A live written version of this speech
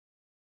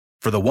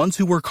For the ones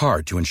who work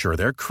hard to ensure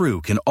their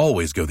crew can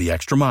always go the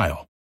extra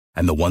mile,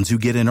 and the ones who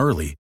get in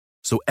early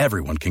so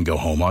everyone can go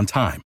home on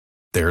time,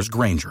 there's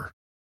Grainger,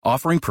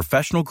 offering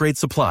professional-grade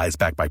supplies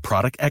backed by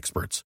product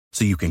experts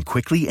so you can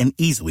quickly and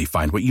easily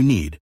find what you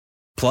need.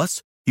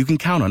 Plus, you can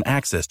count on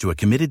access to a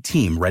committed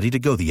team ready to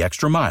go the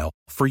extra mile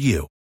for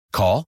you.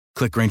 Call,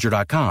 click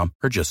Grainger.com,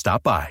 or just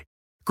stop by.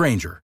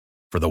 Grainger,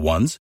 for the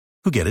ones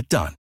who get it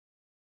done.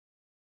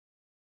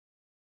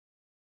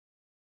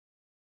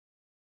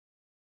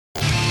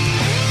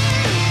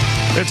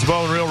 It's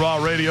Bone Real Raw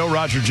Radio,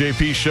 Roger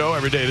JP show.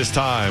 Every day this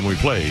time we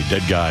play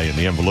Dead Guy in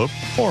the Envelope,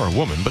 or a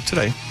woman, but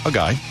today a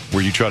guy,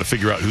 where you try to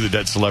figure out who the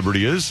dead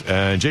celebrity is.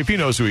 And JP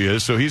knows who he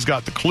is, so he's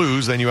got the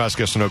clues. Then you ask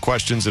yes or no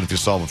questions, and if you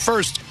solve it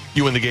first,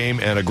 you win the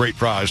game and a great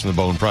prize from the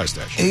Bone Prize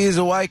Stash. He's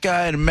a white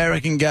guy, an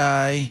American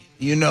guy,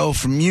 you know,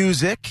 from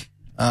music.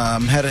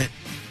 Had a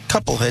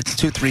couple hits,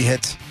 2-3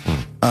 hits.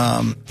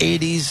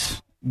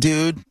 80s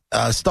dude.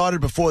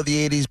 Started before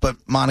the 80s, but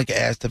Monica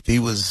asked if he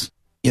was,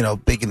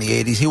 big in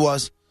the 80s. He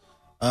was.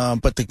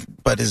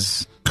 But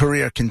his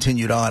career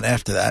continued on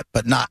after that,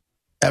 but not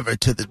ever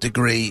to the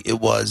degree it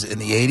was in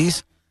the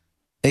 80s.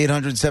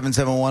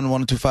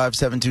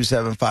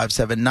 800-771-1025,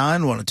 727-579,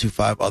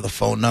 1025 are the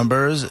phone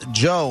numbers.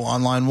 Joe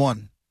on line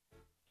 1.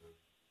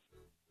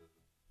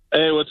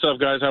 Hey, what's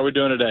up, guys? How we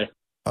doing today?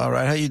 All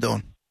right, how you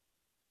doing?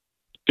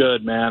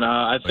 Good, man.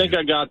 I think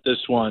I got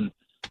this one.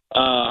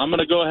 I'm going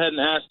to go ahead and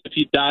ask if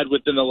he died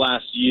within the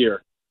last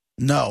year.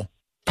 No.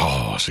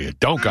 Oh, so you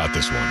don't got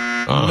this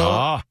one.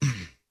 No.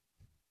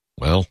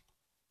 Well.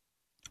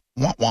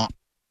 Womp womp.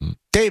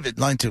 David,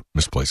 line 2.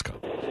 Misplaced call.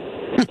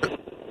 Did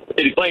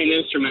he play an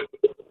instrument?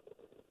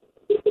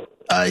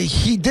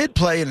 He did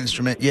play an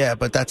instrument, yeah,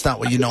 but that's not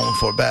what you know him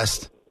for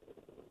best.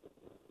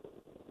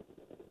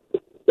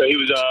 So he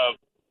was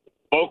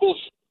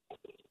vocals?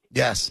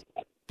 Yes.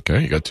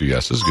 Okay, you got 2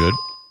 yeses. Good.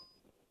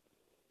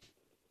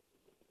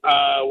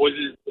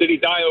 Did he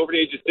die over the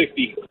age of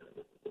 60?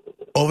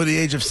 Over the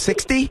age of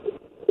 60?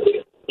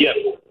 Yes.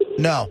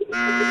 No.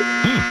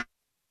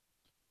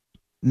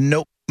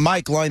 Nope.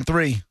 Mike, line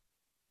 3.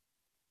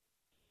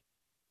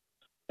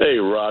 Hey,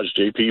 Raj,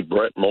 JP,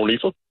 Brett,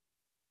 Monifa.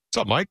 What's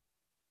up, Mike?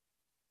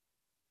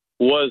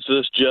 Was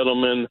this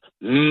gentleman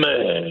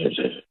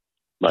murdered?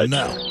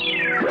 No.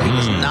 He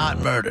was not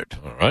murdered.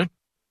 All right.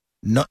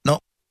 No.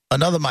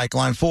 Another Mike,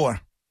 line 4.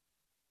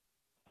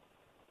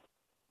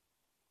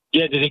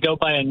 Yeah, did he go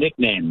by a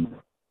nickname?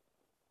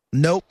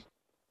 Nope.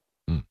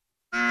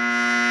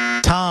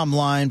 Tom,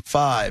 line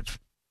 5.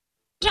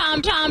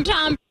 Tom.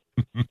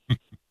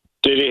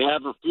 Did he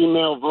have a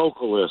female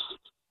vocalist?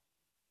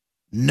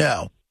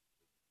 No.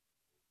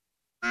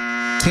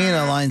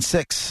 Tina, line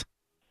 6.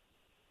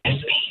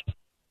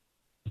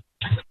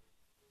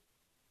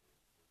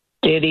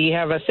 Did he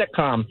have a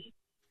sitcom?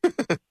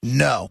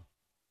 No.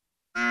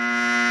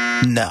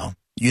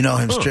 You know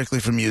him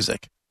strictly from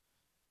music.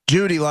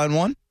 Judy, line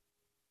 1.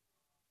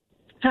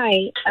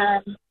 Hi.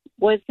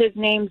 Was his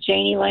name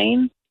Janie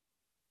Lane?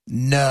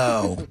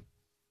 No.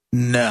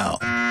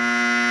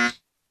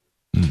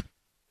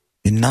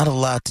 You're not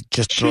allowed to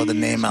just throw the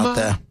name out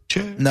there.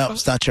 No,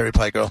 it's not Cherry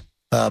Pie Girl.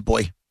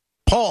 Boy.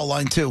 Paul,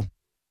 line 2.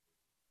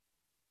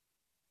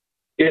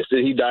 Yes,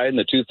 did he die in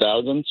the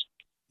 2000s?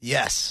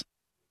 Yes.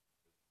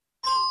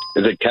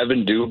 Is it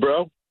Kevin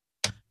Dubrow?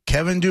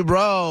 Kevin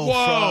Dubrow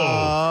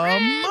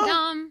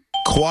from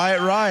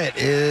Quiet Riot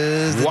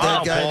is the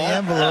dead guy in the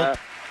envelope.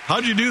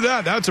 How'd you do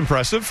that? That's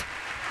impressive.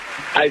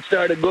 I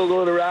started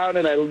Googling around,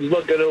 and I was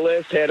looking at the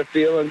list, had a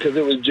feeling because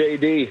it was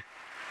JD.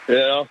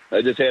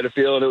 I just had a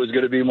feeling it was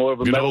going to be more of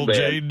a Good metal old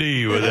band.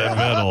 JD with that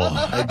metal.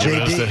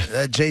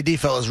 That JD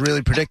fella's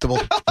really predictable.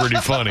 Pretty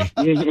funny.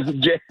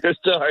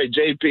 Sorry,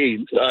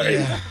 JP. Sorry.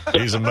 Yeah.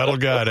 He's a metal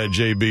guy, that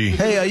JB.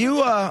 Hey,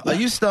 are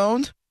you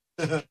stoned?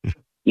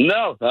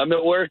 No, I'm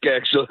at work,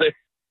 actually.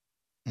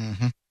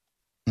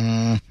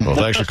 Well,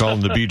 thanks for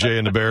calling the BJ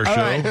and the Bear All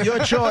show. right, your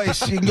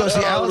choice. You can go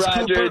see Alice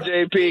Roger, Cooper.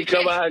 JP,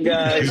 come on,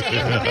 guys.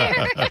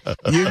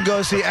 You can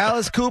go see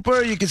Alice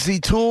Cooper, you can see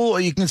Tool, or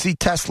you can see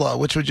Tesla.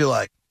 Which would you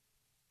like?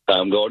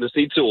 I'm going to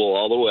see Tool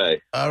all the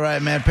way. All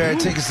right, man. Pair of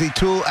tickets to see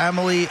Tool,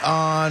 Amelie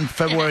on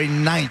February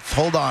 9th.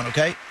 Hold on,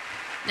 okay?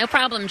 No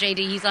problem, JD.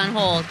 He's on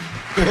hold.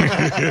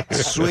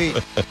 Sweet.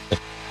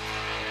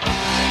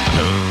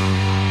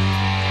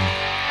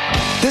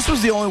 This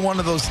was the only one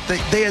of those.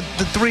 They had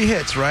the 3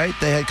 hits, right?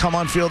 They had Come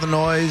On, Feel the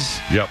Noise.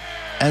 Yep.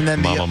 And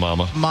then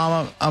Mama.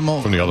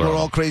 From the other We're album.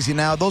 All Crazy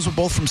Now. Those were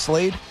both from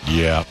Slade?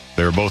 Yeah.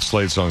 They were both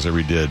Slade songs that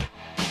we did.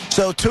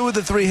 So 2 of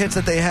the 3 hits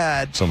that they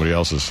had. Somebody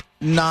else's.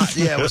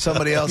 Were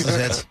somebody else's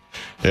hits.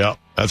 Yeah.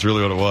 That's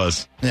really what it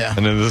was. Yeah.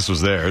 And then this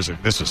was theirs.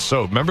 This was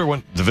so. Remember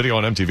when the video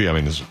on MTV? I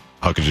mean,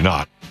 how could you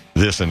not?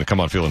 This and Come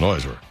On, Feel the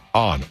Noise were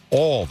on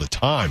all the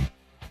time.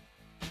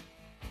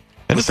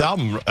 And this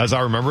album, as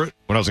I remember it,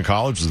 when I was in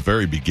college, was the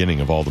very beginning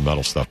of all the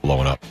metal stuff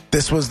blowing up.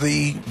 This was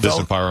This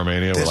and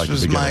Pyromania were like the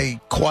was beginning. my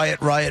Quiet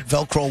Riot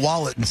Velcro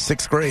wallet in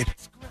 6th grade.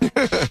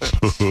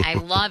 I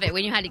love it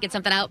when you had to get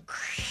something out.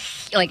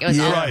 Like it was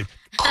all Right.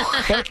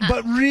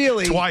 but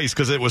really, Twice,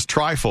 because it was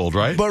trifold,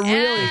 right? But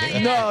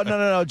really,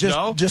 no,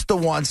 just the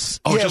once.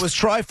 Oh, it was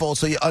trifold,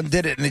 so you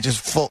undid it and it just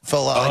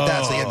fell out like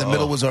that. So the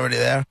middle was already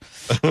there.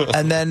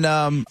 And then,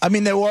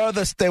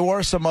 there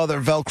were some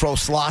other Velcro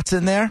slots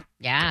in there.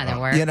 Yeah, there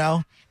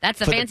were. That's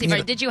the fancy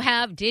part. Did you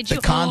the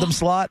condom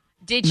slot?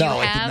 Did you no,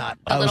 have I did not.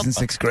 I was in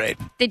 6th grade.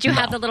 Did you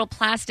have the little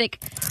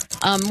plastic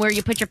where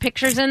you put your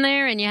pictures in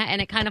there and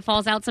it kind of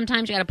falls out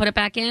sometimes? You got to put it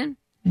back in?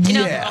 The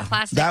little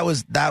plastic?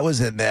 That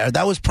was in there.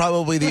 That was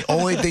probably the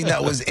only thing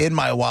that was in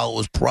my wallet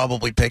was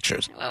probably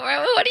pictures.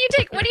 What do you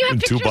take? What do you have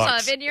pictures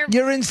of in your?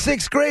 You're in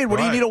 6th grade. What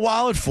do you need a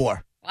wallet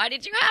for? Why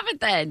did you have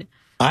it then?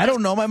 I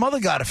don't know. My mother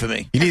got it for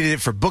me. You needed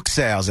it for book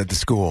sales at the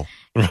school.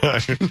 You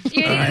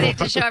needed it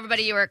to show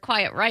everybody you were a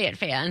Quiet Riot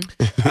fan.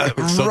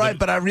 Right,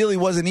 but I really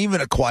wasn't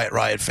even a Quiet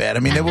Riot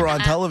fan. They were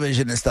on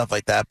television and stuff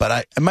like that.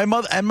 But my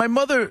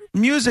mother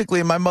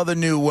musically, my mother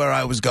knew where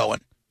I was going.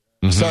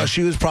 Mm-hmm. So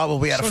she was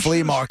probably at a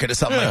flea market or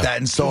something like that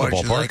and saw it.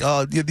 She was like,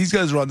 "Oh, these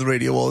guys are on the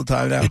radio all the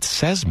time now." It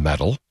says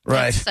metal,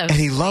 right? So and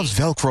he loves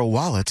Velcro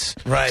wallets,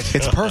 right?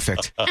 It's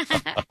perfect.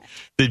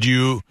 Did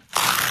you?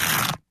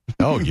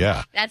 Oh,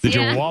 yeah. Did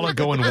your yeah. wallet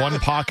go in one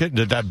pocket?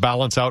 Did that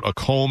balance out a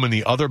comb in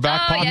the other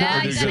back pocket? Yeah,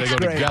 or did they go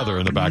together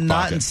in the back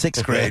not pocket? In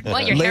 6th grade.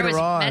 What, your Later hair was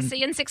on,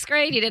 messy in 6th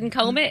grade? You didn't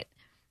comb it?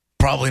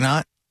 Probably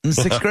not. In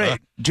 6th grade.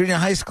 Junior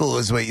high school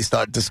is where you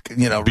start just, Be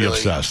really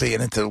obsessed.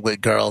 being into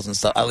with girls and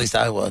stuff. At least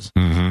I was.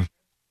 Mm-hmm.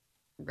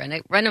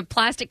 Run a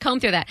plastic comb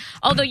through that.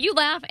 Although you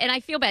laugh, and I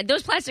feel bad.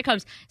 Those plastic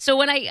combs. So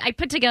when I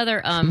put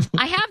together,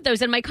 I have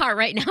those in my car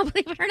right now,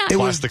 believe it or not.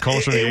 Plastic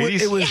combs from the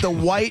 80s? It was the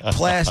white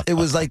plastic. It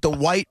was like the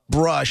white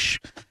brush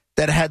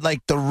that had like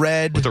the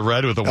red. With the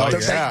white.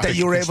 That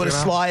you were able to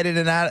slide in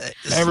and out.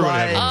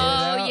 Everybody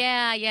had Oh,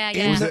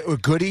 yeah. Was it a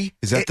Goody?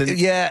 Is that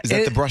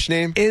the brush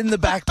name? In the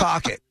back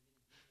pocket.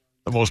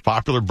 The most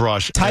popular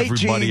brush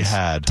everybody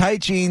had. Tight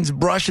jeans,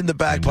 brush in the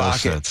back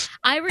pocket.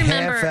 I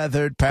remember.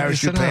 Hair-feathered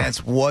parachute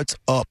pants. What's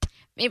up?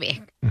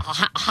 Maybe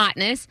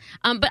hotness.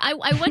 But I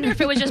wonder if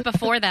it was just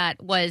before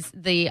that was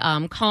the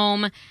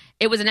comb.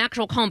 It was an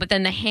actual comb, but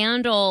then the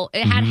handle,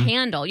 it had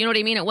handle. You know what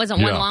I mean? It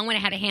wasn't one long one. It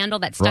had a handle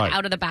that stuck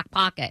out of the back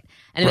pocket.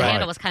 And the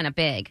handle was kind of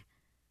big.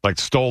 Like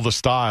stole the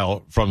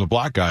style from the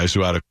black guys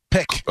who had a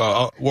pick,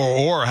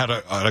 or had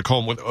a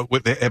comb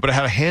but it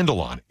had a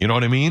handle on it. You know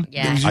what I mean?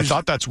 Yeah. I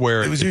thought that's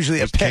where it was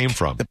usually it a pick. came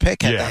from. The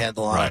pick had the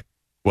handle on it.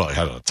 Well, it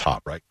had it on the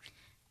top, right?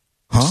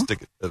 Huh?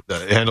 Stick it,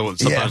 the handle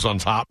sometimes on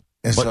top,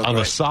 but on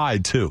the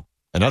side too.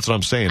 And that's what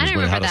I'm saying is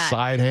when it had a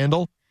side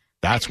handle.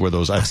 That's where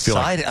those I feel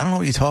like. I don't know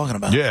what you're talking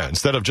about. Yeah,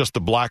 instead of just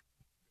the black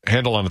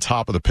handle on the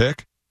top of the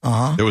pick,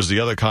 there was the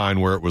other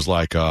kind where it was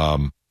like.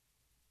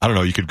 I don't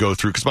know, you could go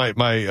through, because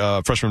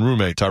my freshman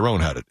roommate,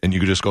 Tyrone, had it, and you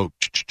could just go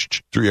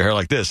through your hair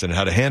like this, and it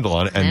had a handle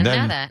on it, and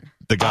then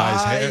the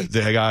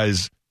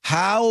guy's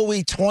How are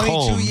we 22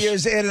 combs.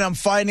 years in, and I'm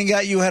finding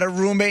out you had a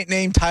roommate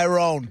named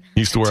Tyrone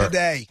He used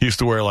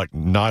to wear like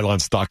nylon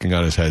stocking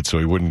on his head so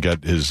he wouldn't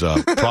get his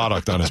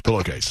product on his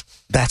pillowcase.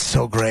 That's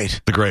so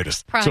great. The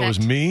greatest. Product. So it was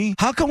me.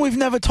 How come we've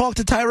never talked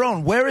to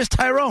Tyrone? Where is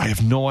Tyrone? I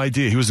have no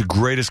idea. He was the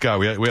greatest guy.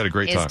 We had a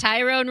great time. Is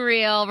Tyrone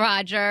real,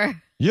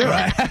 Roger?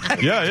 Yeah.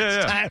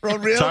 Yeah.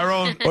 Tyrone real?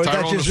 Tyrone. Or is that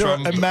Tyrone just was your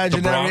from the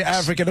imaginary Bronx.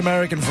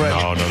 African-American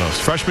friend? No.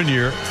 Freshman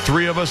year,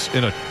 3 of us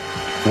in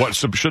what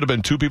should have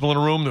been 2 people in a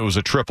room. It was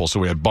a triple,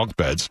 so we had bunk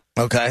beds.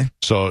 Okay.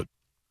 So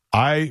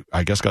I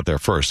guess got there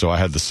first. So I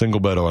had the single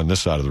bed on this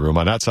side of the room.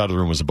 On that side of the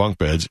room was the bunk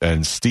beds.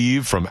 And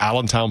Steve from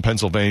Allentown,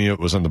 Pennsylvania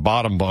was in the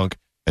bottom bunk,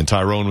 and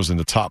Tyrone was in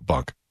the top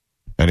bunk.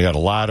 And he had a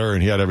ladder,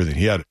 and he had everything.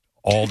 He had it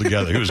all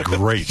together. He was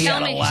great. He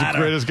had a He's ladder.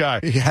 the greatest guy.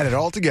 He had it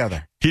all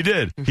together. He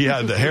did. He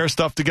had the hair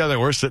stuff together.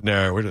 We're sitting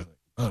there. We're just like,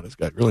 oh, this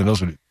guy really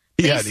knows what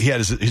he had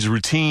his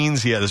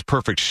routines. He had his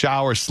perfect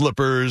shower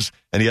slippers,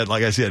 and he had,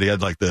 like I said, he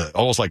had like the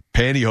almost like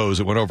pantyhose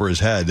that went over his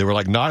head. They were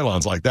like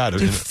nylons like that.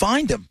 Dude,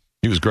 find him.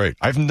 He was great.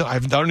 I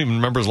don't even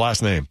remember his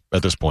last name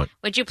at this point.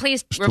 Would you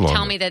please It's too long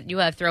tell ago. me that you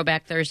have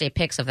Throwback Thursday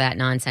pics of that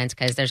nonsense?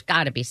 Because there's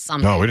got to be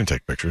something. No, we didn't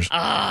take pictures.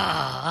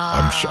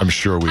 I'm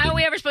sure we How didn't. are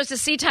we ever supposed to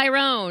see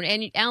Tyrone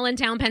and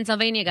Allentown,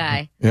 Pennsylvania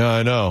guy? Yeah,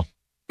 I know.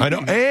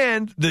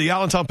 And the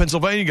Allentown,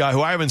 Pennsylvania guy,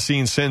 who I haven't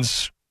seen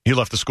since he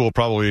left the school,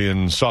 probably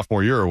in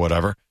sophomore year or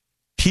whatever.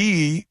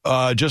 He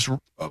who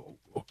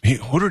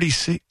did he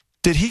see?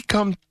 Did he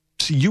come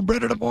see you,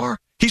 Brett, at a bar?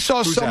 He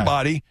saw Who's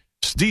somebody,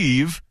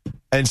 Steve,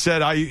 and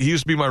said, he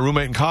used to be my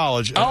roommate in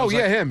college. And I was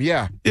like, him.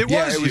 Yeah, It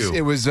was you.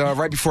 It was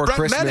right before Brett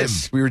met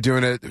Christmas. him. We were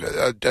doing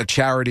a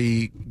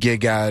charity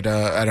gig at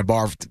a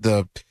bar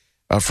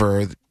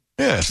for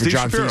Steve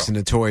John Shapiro. Feast and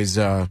the Toys.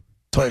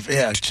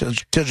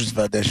 Children's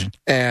Foundation.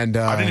 And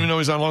I didn't even know he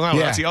was on Long Island.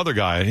 yeah. That's the other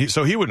guy. And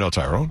so he would know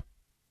Tyrone.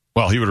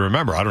 Well, he would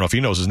remember. I don't know if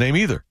he knows his name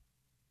either.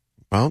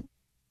 Well,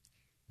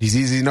 he's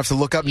easy enough to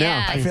look up Yeah,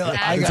 now. I feel like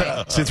I exactly.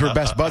 got Since we're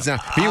best buds now.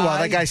 Meanwhile,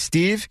 that guy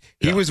Steve,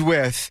 he was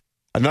with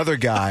another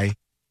guy,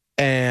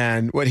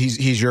 and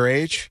he's your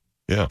age?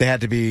 Yeah. They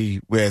had to be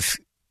with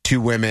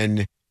 2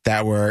 women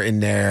that were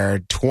in their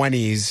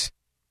 20s,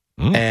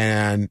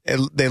 and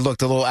they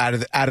looked a little out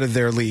of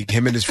their league.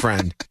 Him and his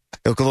friend.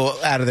 They look a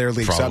little out of their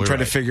league. So I'm Probably trying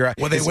to right. figure out.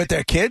 Were they with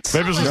their kids?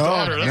 Maybe it was his No,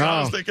 daughter. That's what I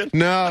no. was thinking.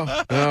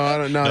 No, I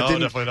don't know. No, It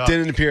didn't, definitely not.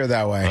 didn't appear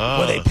that way.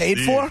 Were they paid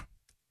for?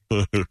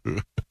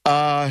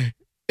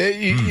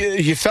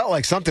 You felt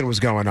like something was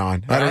going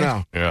on. I don't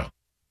know. Yeah,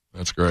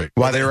 that's great.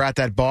 While they were at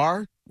that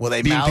bar, Were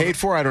they being paid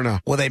for, I don't know.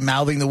 Were they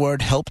mouthing the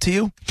word help to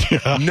you?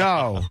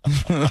 No,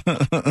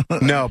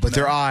 no, but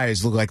their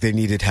eyes looked like they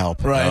needed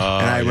help. Right. And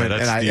I went,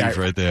 that's and Steve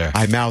right there.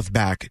 I mouthed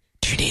back,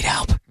 "Do you need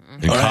help?"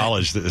 In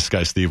college, this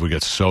guy Steve would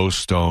get so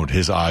stoned,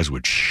 his eyes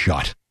would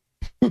shut.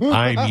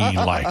 I mean,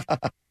 like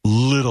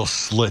little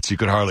slits. You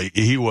could hardly.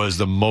 He was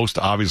the most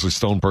obviously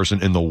stoned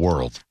person in the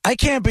world. I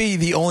can't be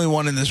the only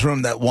one in this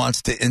room that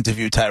wants to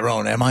interview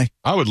Tyrone, am I?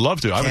 I would love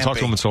to. I haven't talked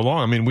to him in so long.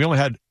 I mean, we only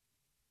had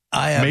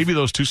maybe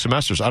those 2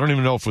 semesters. I don't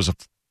even know if it was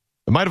it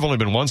might have only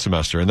been 1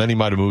 semester, and then he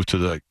might have moved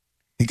to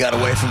He got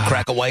away from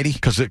Cracker Whitey?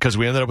 Because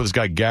we ended up with this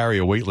guy, Gary,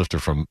 a weightlifter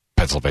from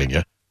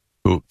Pennsylvania,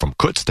 from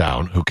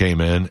Kutztown, who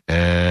came in,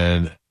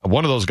 and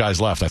one of those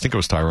guys left. I think it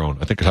was Tyrone.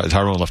 I think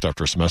Tyrone left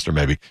after a semester,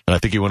 maybe. And I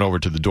think he went over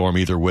to the dorm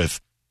either with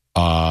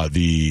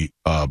the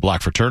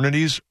black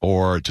fraternities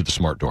or to the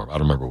smart dorm. I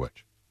don't remember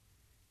which.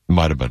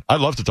 Might have been. I'd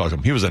love to talk to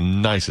him. He was the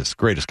nicest,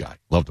 greatest guy.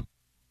 Loved him.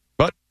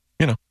 But,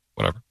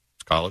 whatever.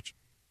 It's college.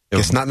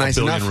 It's not nice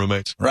enough.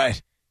 Roommates.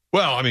 Right.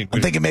 Well, I mean, I'm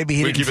thinking maybe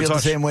he didn't feel the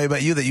same way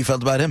about you that you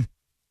felt about him.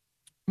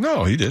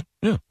 No, he did.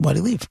 Yeah. Why'd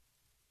he leave?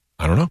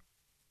 I don't know.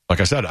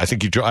 Like I said, I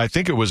think he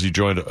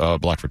joined a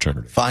black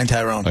fraternity. Fine,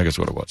 Tyrone. I guess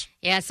what it was.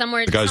 Yeah,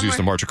 somewhere. The guys who used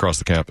to march across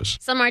the campus.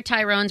 Somewhere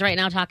Tyrone's right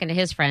now talking to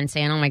his friend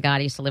saying, "Oh my God, I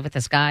used to live with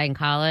this guy in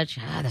college.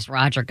 This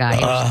Roger guy.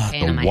 He was a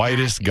pain in The my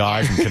whitest ass."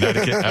 guy from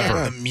Connecticut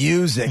ever. The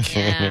music.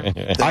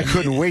 Yeah. I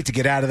couldn't wait to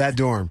get out of that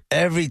dorm.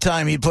 Every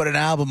time he put an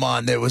album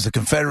on, there was a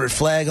Confederate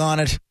flag on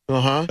it.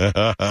 And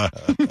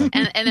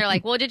they're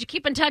like, "Well, did you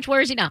keep in touch?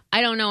 Where is he now?"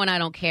 "I don't know, and I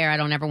don't care. I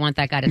don't ever want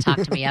that guy to talk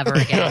to me ever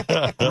again."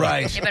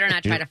 Right. You better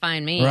not try to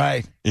find me.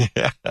 Right.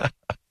 Yeah.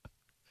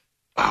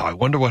 Wow, I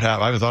wonder what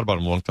happened. I haven't thought about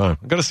him in a long time.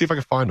 I've got to see if I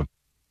can find him.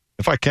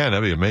 If I can,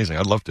 that'd be amazing.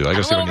 I'd love to. I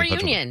Have got to a little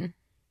reunion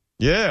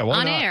Yeah, why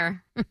on not?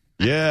 air.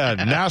 Yeah,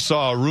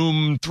 Nassau,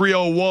 room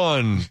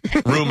 301.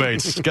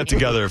 Roommates, get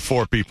together,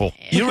 4 people.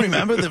 You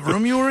remember the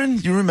room you were in?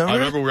 You remember? I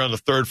remember we were on the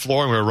 3rd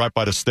floor and we were right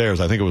by the stairs.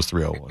 I think it was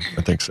 301.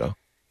 I think so.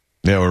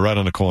 Yeah, we're right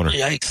on the corner.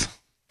 Yikes.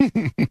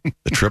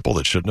 The triple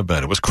that shouldn't have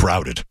been. It was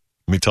crowded.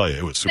 Let me tell you,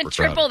 it was super The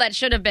triple crowded. that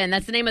should have been.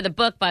 That's the name of the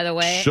book, by the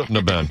way. Shouldn't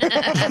have been.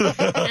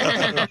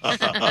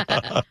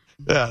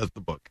 Yeah, that's the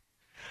book.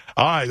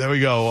 All right, there we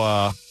go.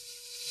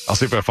 I'll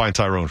see if I find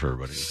Tyrone for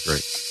everybody. It's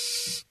great.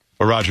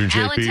 For Roger and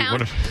JP.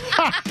 Allentown.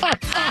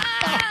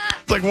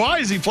 It's like, why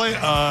is he playing?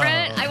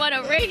 Brett, I want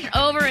to reach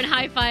over and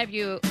high five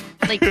you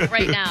like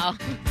right now.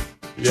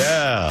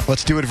 Yeah.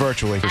 Let's do it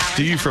virtually. For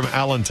Steve from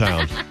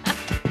Allentown.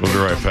 We'll be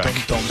right back.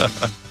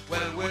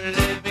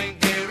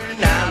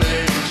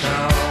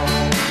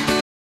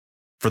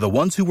 For the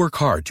ones who work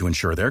hard to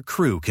ensure their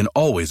crew can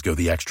always go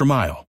the extra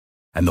mile,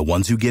 and the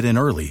ones who get in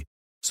early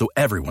so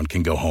everyone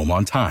can go home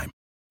on time,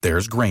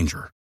 there's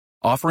Grainger,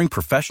 offering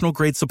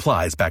professional-grade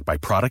supplies backed by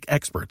product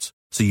experts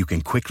so you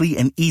can quickly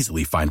and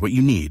easily find what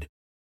you need.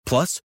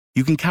 Plus,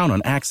 you can count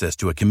on access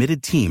to a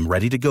committed team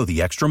ready to go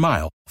the extra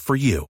mile for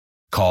you.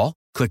 Call,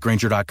 click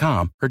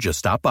Grainger.com, or just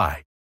stop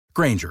by.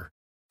 Grainger,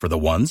 for the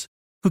ones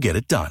who get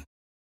it done.